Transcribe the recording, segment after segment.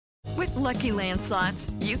With Lucky Land Slots,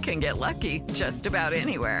 you can get lucky just about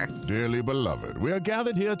anywhere. Dearly beloved, we are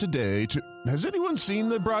gathered here today to... Has anyone seen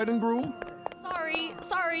the bride and groom?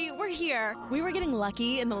 Sorry, we're here. We were getting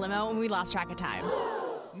lucky in the limo and we lost track of time.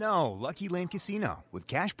 No, Lucky Land Casino, with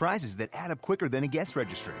cash prizes that add up quicker than a guest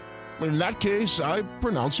registry. In that case, I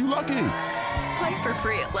pronounce you lucky. Play for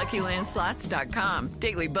free at LuckyLandSlots.com.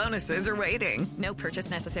 Daily bonuses are waiting. No purchase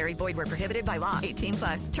necessary. Void where prohibited by law. 18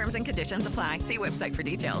 plus. Terms and conditions apply. See website for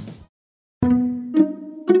details.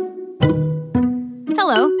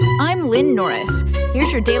 Hello, I'm Lynn Norris.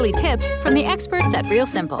 Here's your daily tip from the experts at Real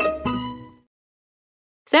Simple.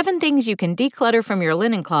 7 Things You Can Declutter from Your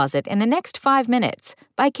Linen Closet in the Next 5 Minutes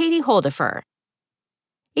by Katie Holdifer.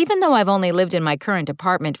 Even though I've only lived in my current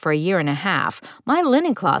apartment for a year and a half, my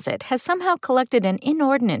linen closet has somehow collected an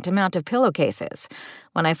inordinate amount of pillowcases.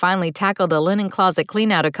 When I finally tackled a linen closet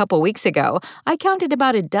clean-out a couple weeks ago, I counted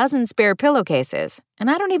about a dozen spare pillowcases, and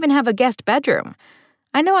I don't even have a guest bedroom.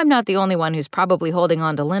 I know I'm not the only one who's probably holding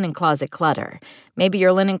on to linen closet clutter. Maybe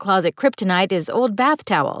your linen closet kryptonite is old bath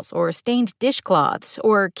towels or stained dishcloths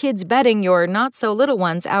or kids' bedding your not-so-little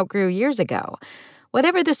ones outgrew years ago.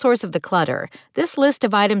 Whatever the source of the clutter, this list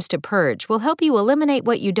of items to purge will help you eliminate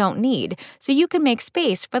what you don't need so you can make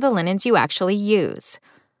space for the linens you actually use.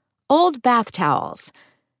 Old bath towels.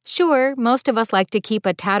 Sure, most of us like to keep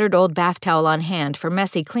a tattered old bath towel on hand for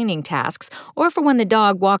messy cleaning tasks or for when the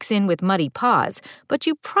dog walks in with muddy paws, but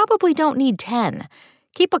you probably don't need 10.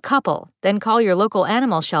 Keep a couple, then call your local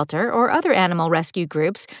animal shelter or other animal rescue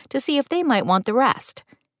groups to see if they might want the rest.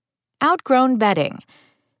 Outgrown bedding.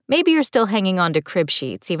 Maybe you're still hanging on to crib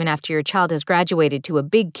sheets even after your child has graduated to a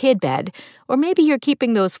big kid bed, or maybe you're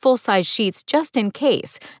keeping those full-size sheets just in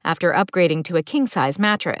case after upgrading to a king-size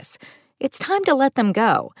mattress. It's time to let them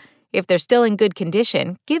go. If they're still in good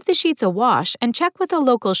condition, give the sheets a wash and check with a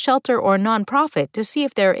local shelter or nonprofit to see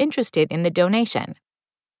if they're interested in the donation.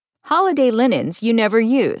 Holiday linens you never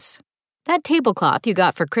use. That tablecloth you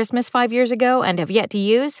got for Christmas 5 years ago and have yet to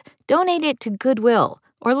use, donate it to Goodwill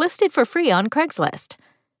or list it for free on Craigslist.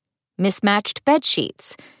 Mismatched bed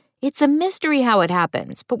sheets. It's a mystery how it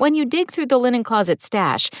happens, but when you dig through the linen closet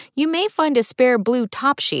stash, you may find a spare blue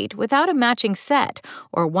top sheet without a matching set,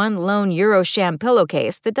 or one lone Eurosham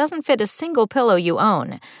pillowcase that doesn't fit a single pillow you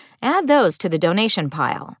own. Add those to the donation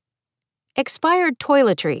pile. Expired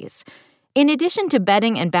toiletries. In addition to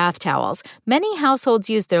bedding and bath towels, many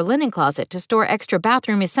households use their linen closet to store extra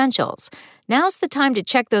bathroom essentials. Now's the time to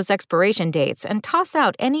check those expiration dates and toss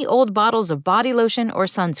out any old bottles of body lotion or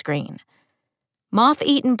sunscreen.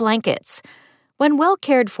 Moth-eaten blankets. When well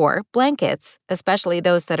cared for, blankets, especially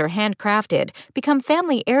those that are handcrafted, become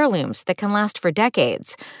family heirlooms that can last for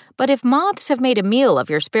decades. But if moths have made a meal of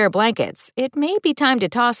your spare blankets, it may be time to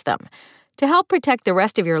toss them. To help protect the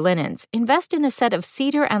rest of your linens, invest in a set of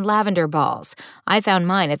cedar and lavender balls. I found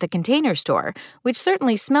mine at the Container Store, which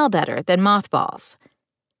certainly smell better than mothballs.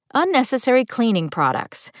 Unnecessary cleaning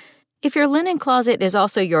products. If your linen closet is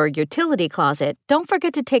also your utility closet, don't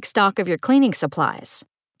forget to take stock of your cleaning supplies.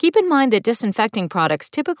 Keep in mind that disinfecting products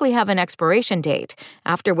typically have an expiration date,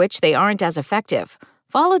 after which they aren't as effective.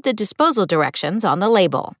 Follow the disposal directions on the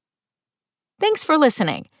label. Thanks for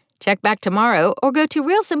listening. Check back tomorrow or go to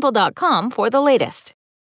realsimple.com for the latest.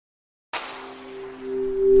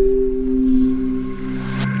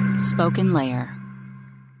 Spoken Layer.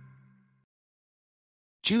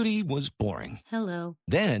 Judy was boring. Hello.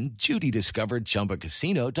 Then Judy discovered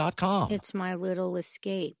ChumbaCasino.com. It's my little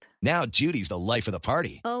escape. Now Judy's the life of the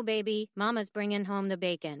party. Oh, baby, mama's bringing home the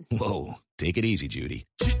bacon. Whoa, take it easy, Judy.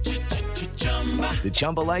 The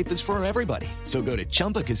Chumba life is for everybody. So go to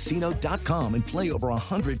ChumbaCasino.com and play over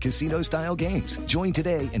 100 casino-style games. Join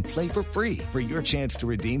today and play for free for your chance to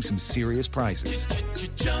redeem some serious prizes.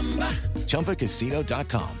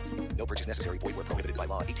 ChumbaCasino.com. No purchase necessary. Void where prohibited by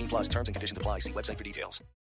law. 18 plus terms and conditions apply. See website for details.